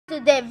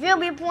Today we'll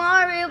be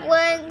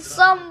playing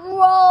some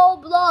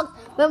Roblox.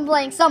 We're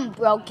playing some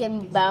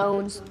Broken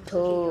Bones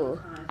too.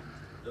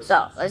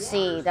 So let's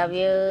see. Boom!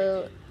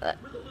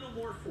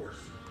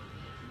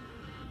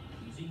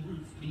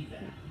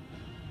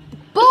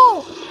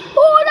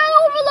 Oh, that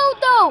overload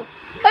though!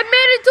 I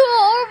made it to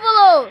an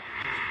overload.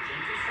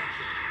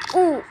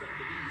 Ooh,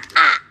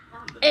 ah,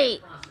 hey,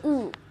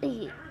 ooh,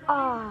 hey.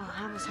 Oh,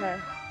 that was her.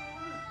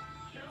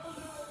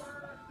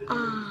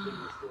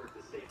 Ah.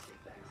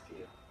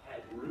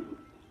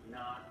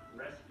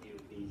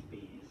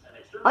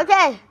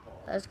 Okay,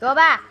 let's go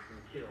back.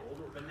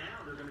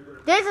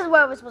 This is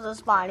where we're supposed to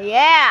spawn.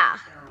 Yeah.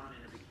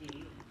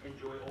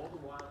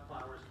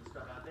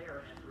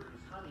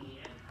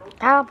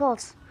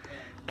 Catapults.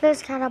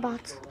 Please,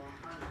 catapults.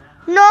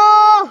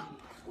 No!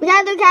 We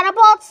gotta do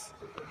catapults?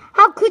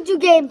 How could you,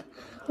 game?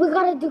 We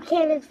gotta do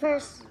cannons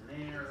first.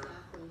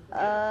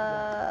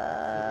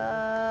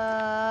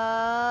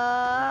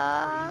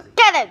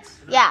 Cannons!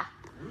 Yeah.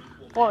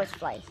 Forest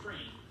play.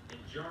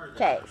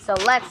 Okay, so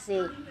let's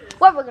see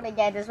what we're gonna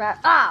get this round.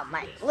 Ah,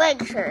 my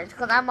leg hurts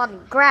because I'm on the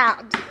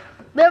ground.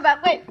 Move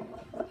back, wait.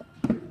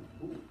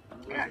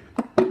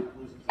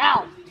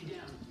 Ow.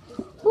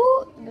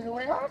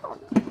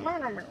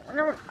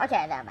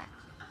 Okay, now I'm back.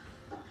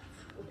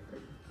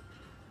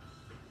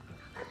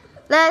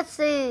 Let's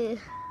see.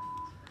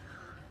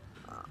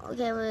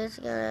 Okay, we're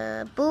just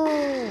gonna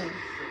boom.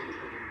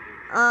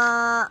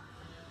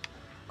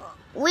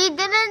 We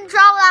didn't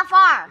travel that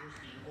far.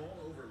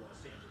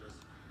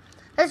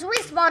 Let's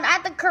respawn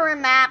at the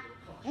current map,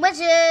 which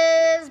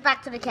is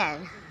back to the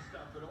can.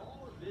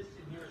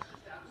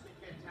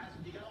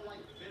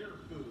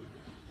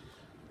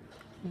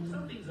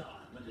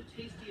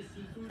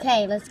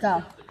 Okay, let's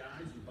go.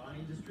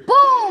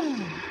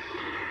 Boom!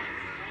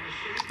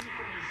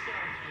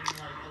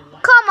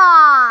 Come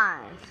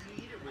on!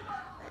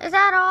 Is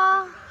that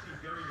all?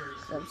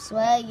 Some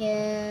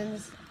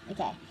swaggins.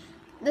 Okay,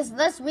 let's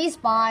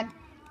respawn.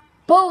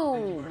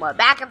 Boom! We're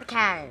back at the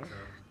can.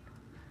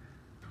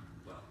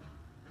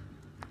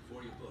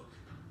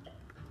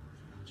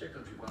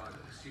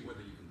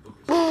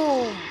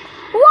 Boom!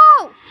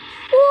 Whoa!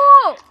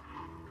 Whoa!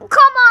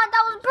 Come on,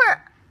 that was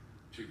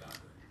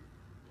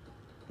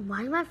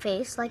Why my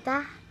face like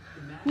that?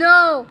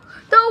 No!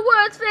 The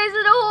worst face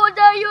in the whole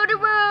entire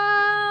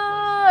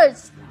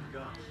universe!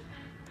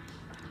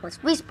 Let's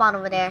respawn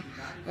over there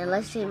and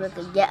let's see if we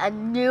can get a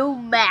new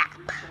map.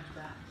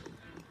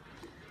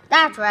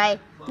 That's right,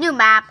 new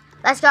map.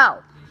 Let's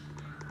go.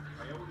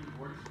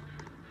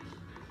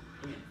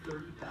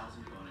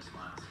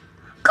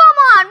 Come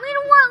on, we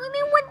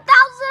need 1,000.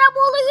 I'm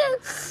only here.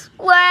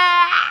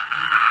 Wow.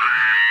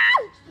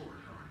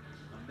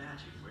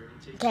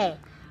 Okay,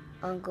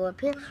 I'm gonna go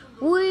up here.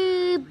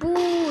 Wee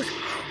boost.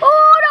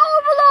 Oh, the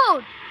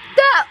overload.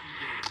 That.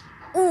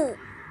 Ooh.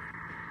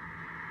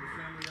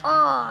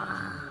 Oh.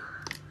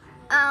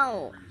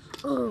 Ow.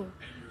 Ooh.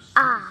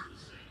 Ah.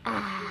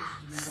 Ah.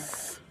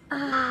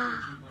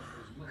 Ah.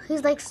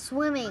 He's like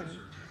swimming.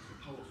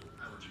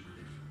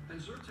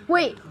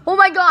 Wait. Oh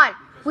my God.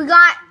 We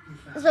got.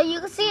 So you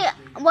can see,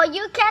 well,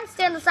 you can't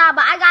stay on the side,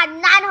 but I got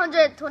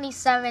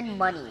 927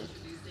 money.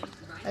 Look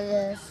at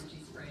this.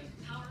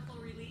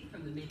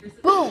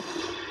 Boom!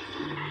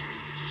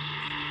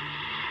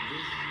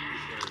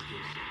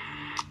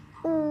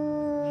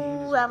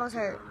 Ooh, that almost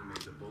hurt.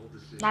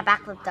 That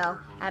backflip though.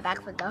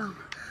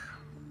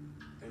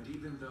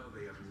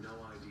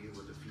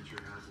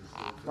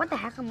 What the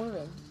heck? I'm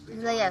moving.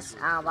 Yes,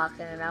 I'm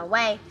walking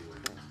away.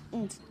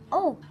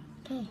 Oh,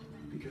 okay.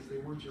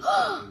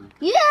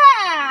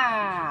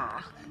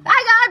 Yeah!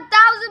 I got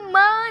 1,000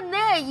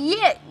 money!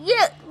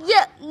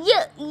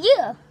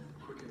 Yeah!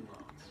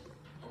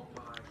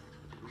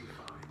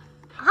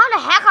 How the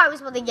heck are we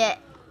supposed to get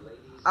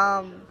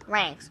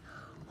ranks?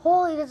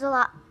 Holy, there's a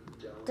lot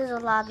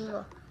of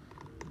people.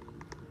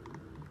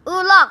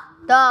 Ooh, look!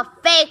 The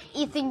fake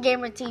Ethan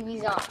Gamer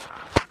TV's on.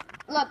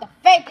 Look, the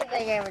fake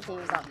Ethan Gamer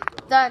TV's on.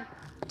 Done.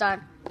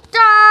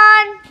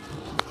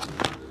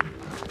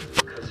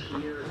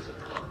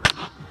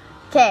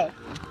 Okay,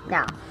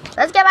 now,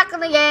 let's get back in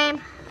the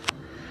game.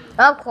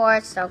 Of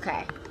course,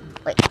 okay.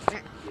 Wait,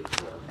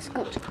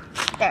 scooch.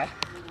 There.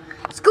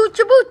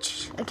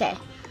 Scooch-a-booch. Okay.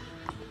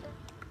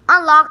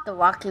 Unlock the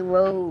rocky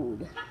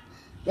road.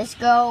 Let's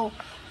go.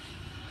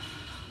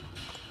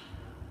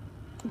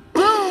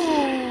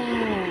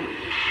 Boom!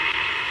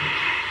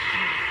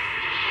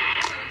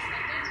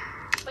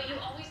 But you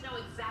always know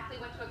exactly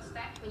what to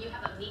expect when you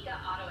have Amiga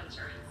Auto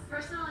Insurance.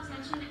 Personal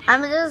attention.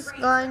 I'm just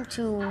going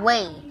to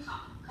wait.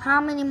 How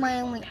many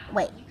money?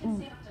 Wait.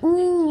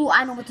 Ooh,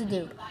 I know what to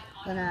do.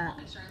 Gonna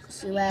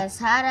see as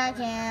hard I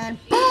can.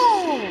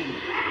 Boom!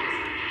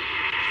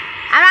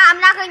 I'm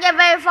not gonna get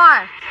very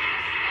far.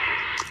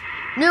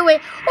 New way.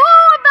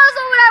 Oh, I bounced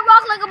over that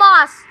rock like a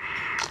boss.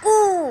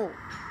 Ooh.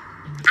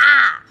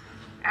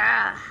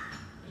 Ah.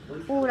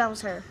 Ooh, that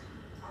was her.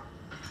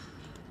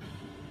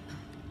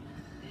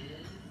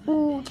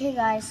 Ooh, okay,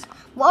 guys.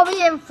 We'll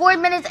be in 4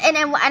 minutes, and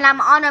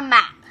I'm on a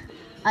map.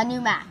 A new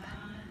map.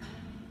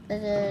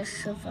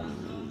 This is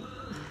from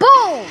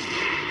Boom!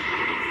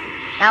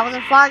 That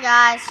wasn't far,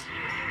 guys.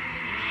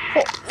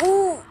 Oh,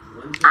 ooh,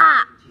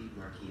 ah,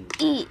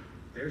 eat,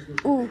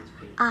 ooh,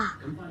 ah.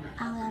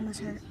 Ow, that must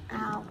hurt.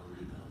 Ow.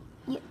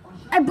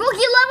 I broke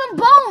 11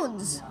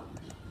 bones.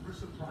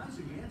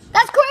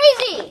 That's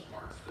crazy.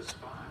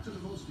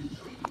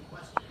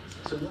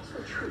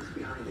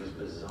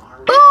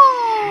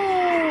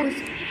 Boom!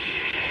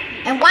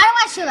 And why do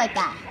I shoot like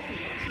that?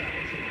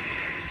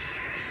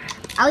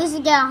 At least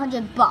we get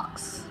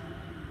 $100.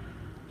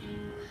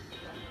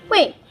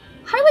 Wait,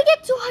 how do we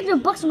get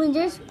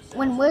 $200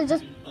 when we're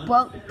just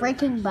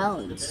breaking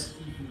bones?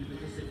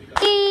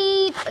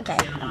 Deep. Okay,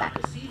 I'm back.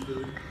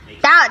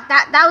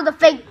 That was a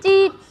fake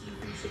deep.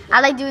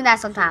 I like doing that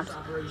sometimes.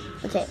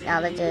 Okay, now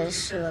let's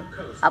just shoot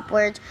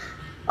upwards.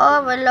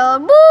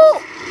 Overload. Woo!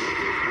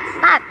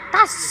 That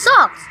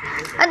sucks.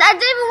 And I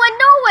didn't even went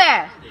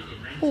nowhere.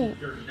 Ooh,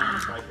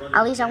 ah.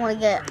 At least I want to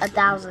get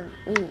 1,000.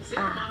 Ooh,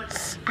 ah,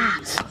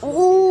 ah.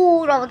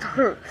 Ooh, that was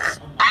hurt.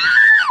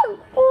 Ah!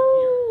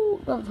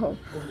 Ooh, that was hurt.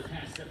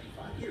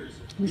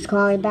 I'm just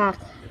calling back.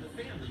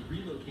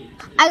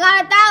 I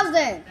got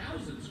 1,000.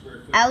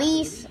 At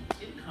least,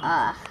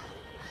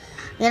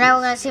 you're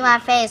never gonna see my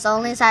face.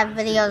 Only side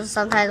videos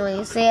sometimes when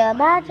you see a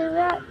magic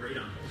rock.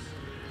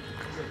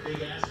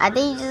 I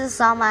think you just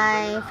saw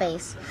my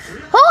face.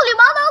 Holy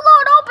mother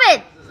Lord,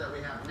 open!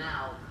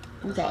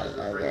 Okay,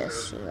 I'll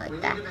just shoot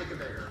like that.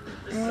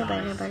 Boom!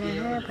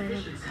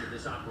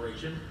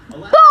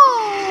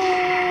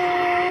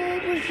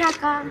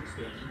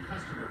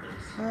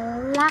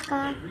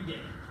 Laka.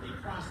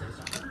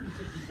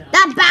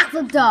 That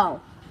backflip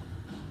though.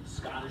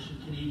 Scottish and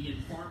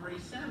Canadian farm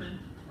raised salmon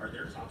are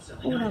their top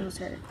selling. Ooh, that was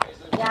hurt.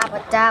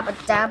 Yabba dabba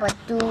dabba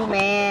doo,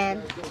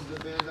 man.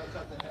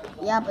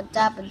 Yabba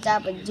dabba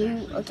dabba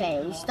doo.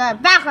 Okay, we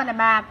start back on the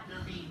map.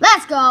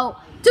 Let's go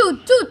to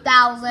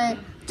 2,000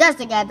 just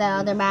to get the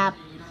other map.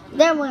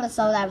 Then we're gonna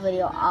sell that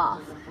video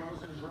off.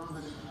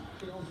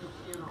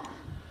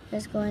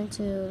 Just going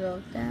to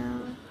look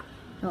down.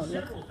 No,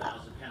 look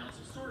up.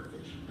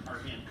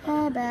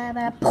 Oh,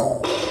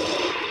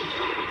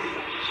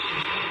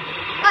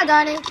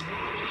 darn it.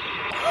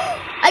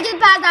 I just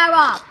passed that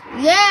rock.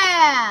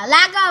 Yeah,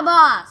 like a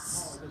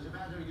boss.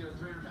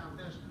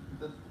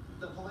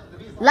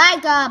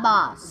 Like a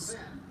boss.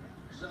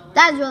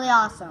 That's really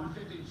awesome.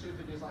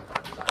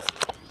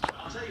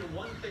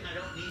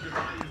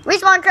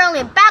 Respawn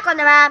currently back on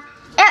the map.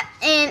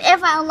 And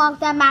if I unlock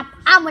that map,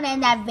 I'm going to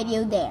end that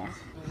video there.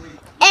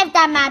 If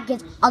that map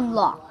gets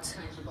unlocked.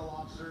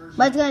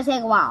 But it's going to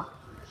take a while.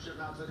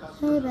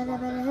 We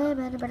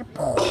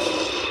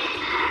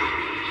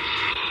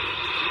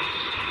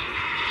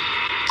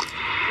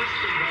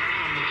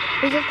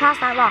just passed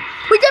that rock.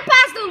 We just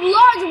passed the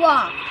large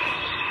rock.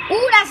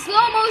 Ooh, that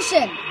slow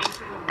motion.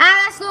 Ah,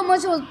 that slow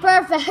motion was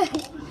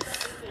perfect.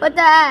 What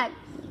the heck?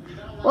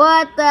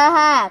 What the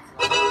heck?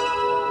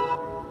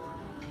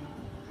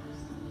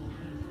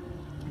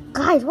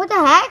 Guys, what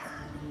the heck?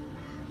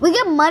 We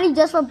get money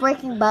just for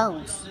breaking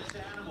bones.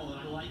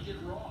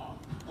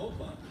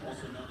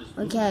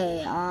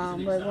 Okay,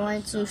 we're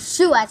going to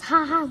shoot as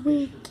high as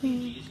we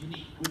can.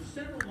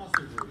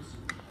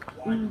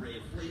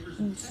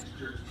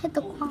 Hit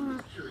the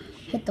quad.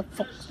 Hit the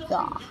fuck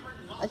jaw.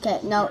 Okay,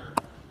 no.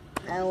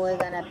 And we're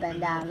gonna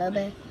bend down a little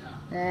bit.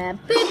 And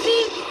beep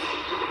beep.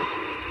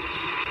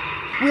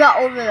 We got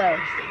over there.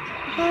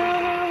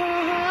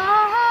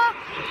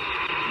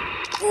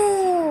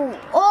 Ooh,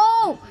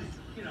 oh!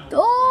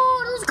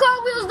 Oh, those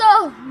cartwheels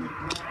though!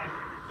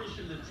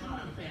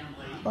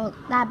 Well,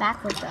 that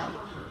backwards though.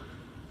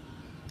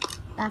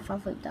 That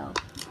front flip though.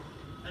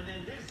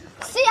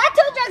 See, I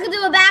told you I could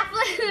do a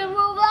backflip in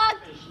Roblox.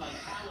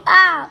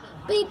 Ah,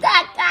 beat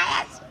that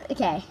guy.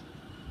 Okay.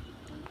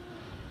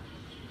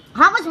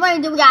 How much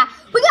money do we got?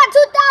 We got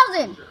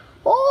 2,000.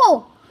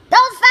 Oh, that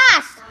was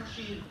fast.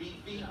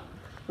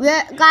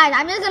 Guys,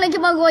 I'm just gonna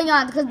keep on going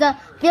on because the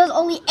video's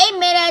only 8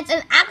 minutes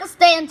and I can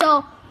stay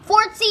until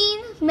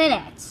 14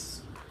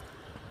 minutes.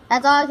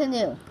 That's all I can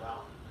do.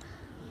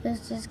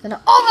 This is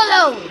gonna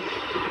overload.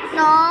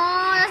 No,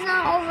 that's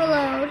not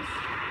overload.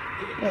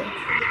 Wait.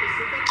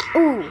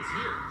 Ooh.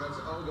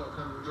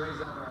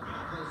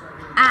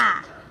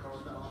 Ah.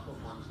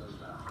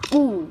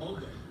 Ooh.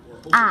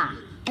 Ah.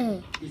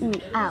 Ooh.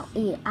 Ow.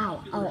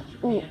 Ow. Ow.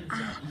 Ooh.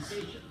 Ah.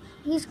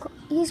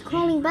 He's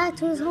crawling back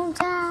to his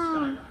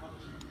hometown.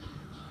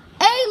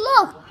 Hey,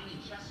 look.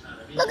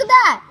 Look at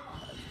that.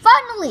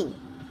 Finally.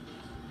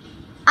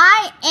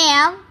 I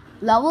am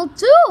level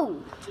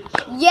 2.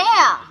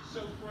 Yeah.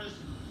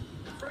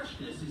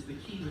 Freshness is the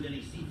key with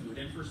any seafood,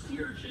 and for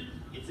sea urchin,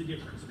 it's a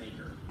difference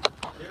maker.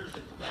 There's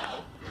the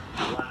wow.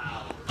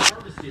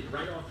 Harvested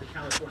right off the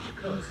California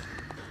coast.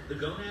 The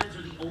gonads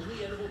are the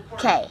only edible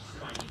part of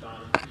spiny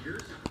bottom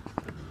feeders.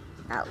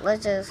 Now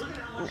let's just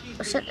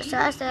should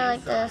I stay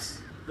like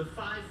this? The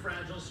 5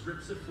 fragile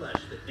strips of flesh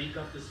that make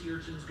up the sea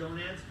urchin's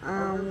gonads.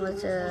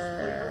 Let's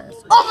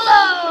just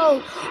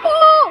overload!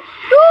 Oh!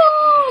 No!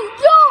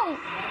 Yo!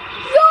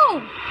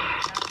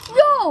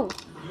 Yo!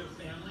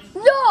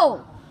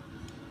 No!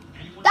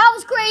 That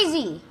was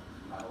crazy.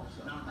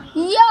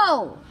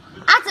 Yo,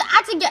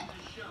 I can get.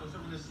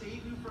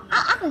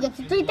 I can get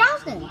to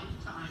 3,000.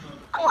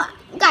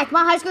 Guys,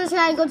 my high school is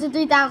trying to go to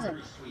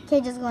 3,000.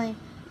 Okay, just going.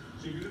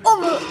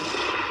 Overload.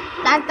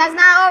 That's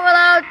not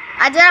overload.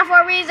 I did that for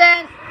a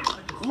reason.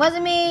 It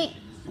wasn't me.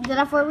 I did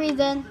that for a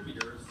reason.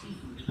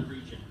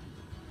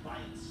 By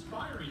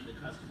inspiring the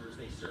customers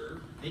they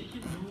serve, they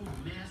can move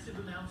massive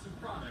amounts of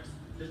products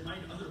that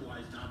might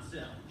otherwise not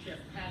sell. Chef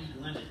Patty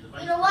Lennon, the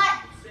vice You know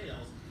what? president of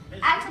sales,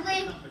 has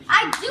Actually, company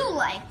I do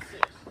like.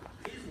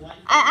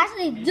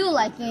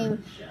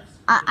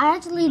 I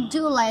actually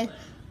do like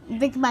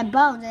breaking my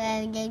bones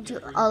and getting to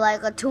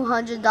like a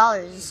 $200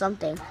 or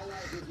something.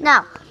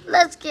 Now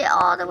let's get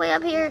all the way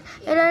up here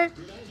and then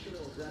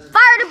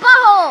fire the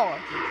butthole.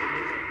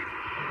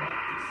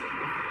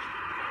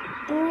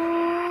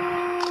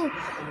 Ooh,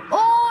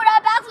 oh,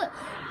 that backflip!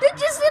 Did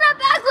you see that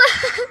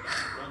backflip?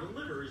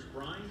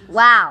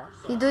 Wow,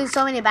 he's doing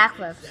so many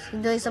backflips.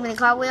 He's doing so many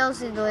cartwheels.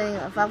 He's doing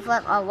a front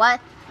flip. Oh, what?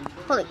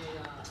 Holy.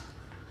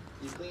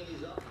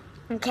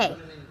 Okay,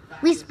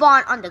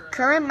 respawn on the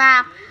current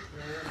map.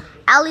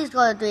 At least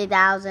go to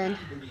 3,000.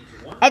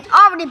 It's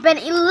already been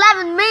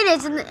 11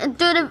 minutes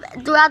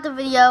throughout the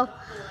video.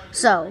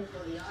 So,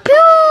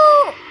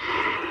 pew!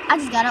 I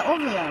just got an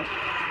overload.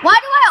 Why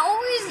do I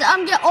always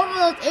get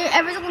overload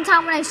every single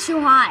time when I shoot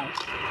high?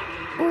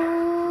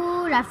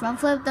 Ooh, that front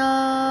flip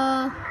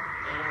though.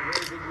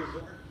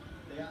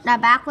 That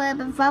back flip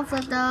and front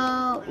flip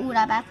though. Ooh,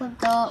 that back flip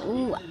though.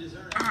 Ooh,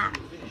 ah.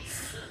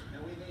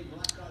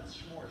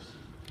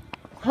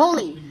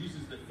 Holy.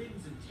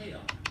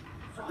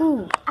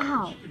 Ooh,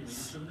 ow.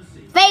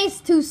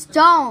 Face to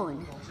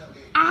stone.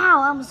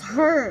 Ow, I almost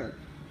hurt.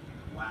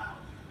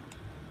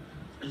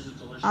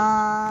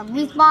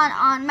 Respawn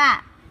on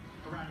map.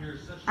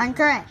 On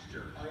current.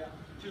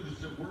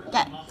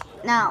 Okay,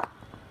 now,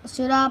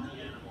 shoot up. Wait,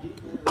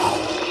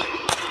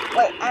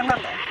 I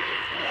remember.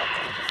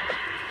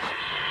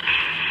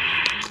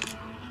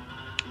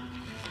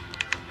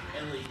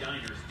 LA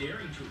diners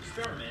daring to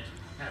experiment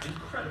have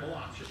incredible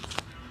options.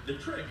 The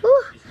trick is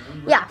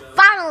knowing yeah,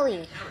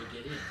 finally. how to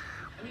get in.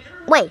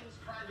 Wait.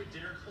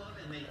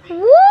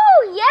 Woo,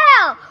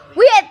 yeah.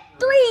 We had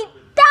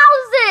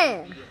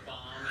 3,000.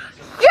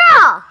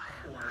 Yeah.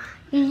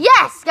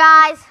 Yes,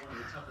 guys.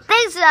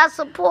 Thanks for that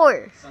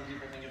support.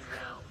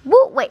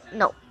 Woo, wait,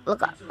 no.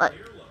 Look up. Look.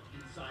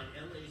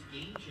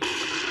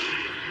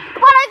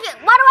 Why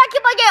do I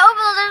keep on getting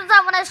overloaded every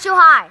time when I shoot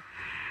high?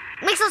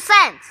 Makes no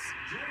sense.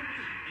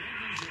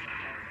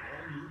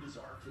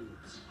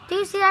 Do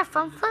you see that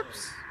front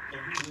flips?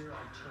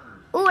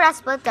 Ooh, that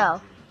split though.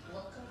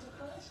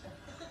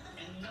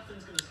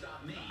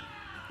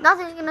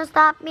 Nothing's gonna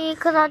stop me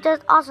because I'm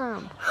just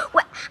awesome.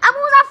 Wait, I'm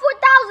almost at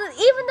 4,000.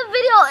 Even the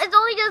video is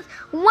only just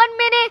 1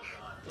 minute.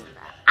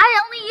 I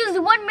only used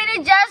 1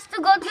 minute just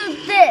to go to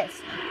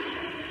this.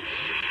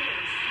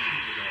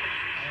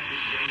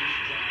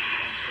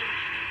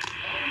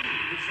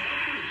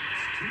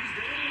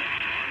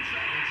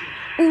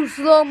 Ooh,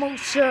 slow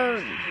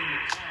motion.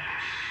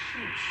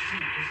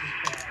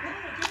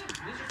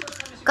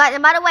 Guys,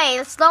 and by the way,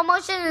 the slow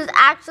motion is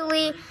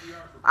actually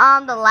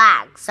the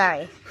lag.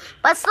 Sorry,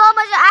 but slow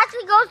motion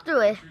actually goes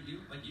through it.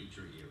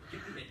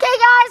 Okay,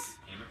 guys.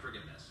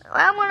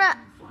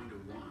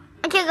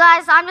 Okay,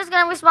 guys. So I'm just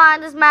gonna respawn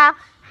on this map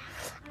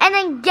and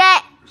then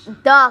get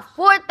the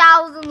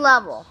 4,000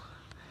 level.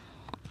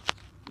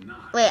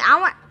 Wait, I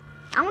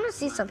want to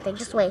see something.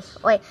 Just wait.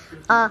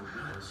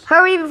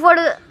 Hurry before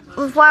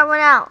I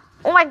run out.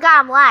 Oh my God,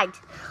 I'm lagged.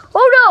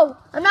 Oh no,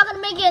 I'm not gonna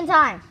make it in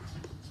time.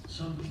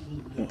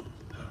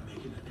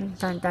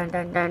 Dun.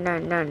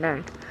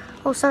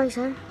 Oh, sorry,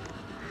 sir.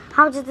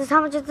 How much is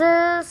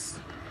this?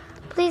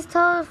 Please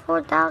tell us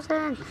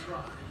 4,000.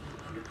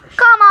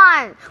 Come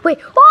on. Wait.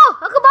 Oh,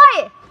 I could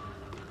buy it.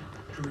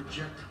 To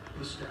reject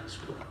the status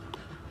quo,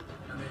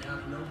 and they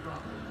have no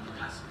problem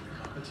passing the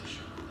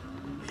competition.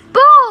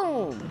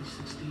 Boom.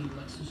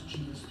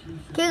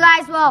 Okay,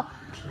 guys. Well,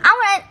 I'm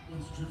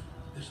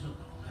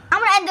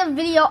gonna end the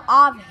video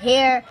off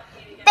here.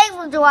 Thanks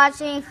for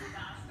watching.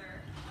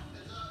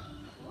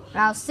 And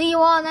I'll see you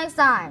all next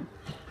time.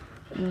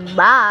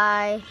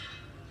 Bye.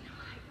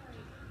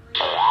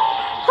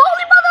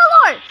 Holy Mother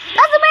Lord!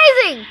 That's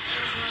amazing!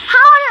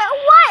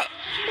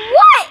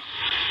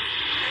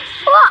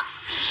 What?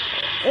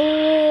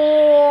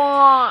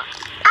 Oh,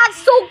 that's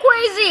so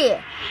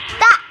crazy!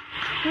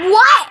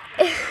 What?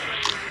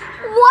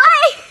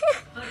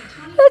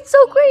 That's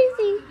so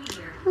crazy!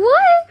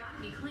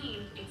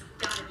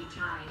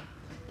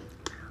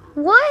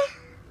 What?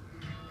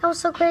 That was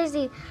so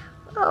crazy.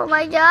 Oh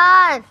my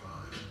God.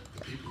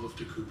 The people of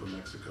Tacuba,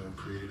 Mexico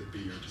created a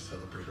beer to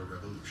celebrate a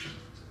revolution.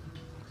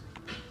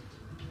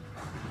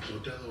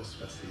 Modelo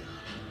Especial.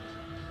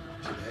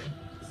 Today,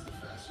 it's the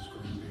fastest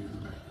growing beer in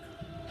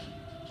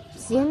America.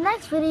 See you in the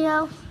next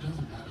video.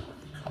 Doesn't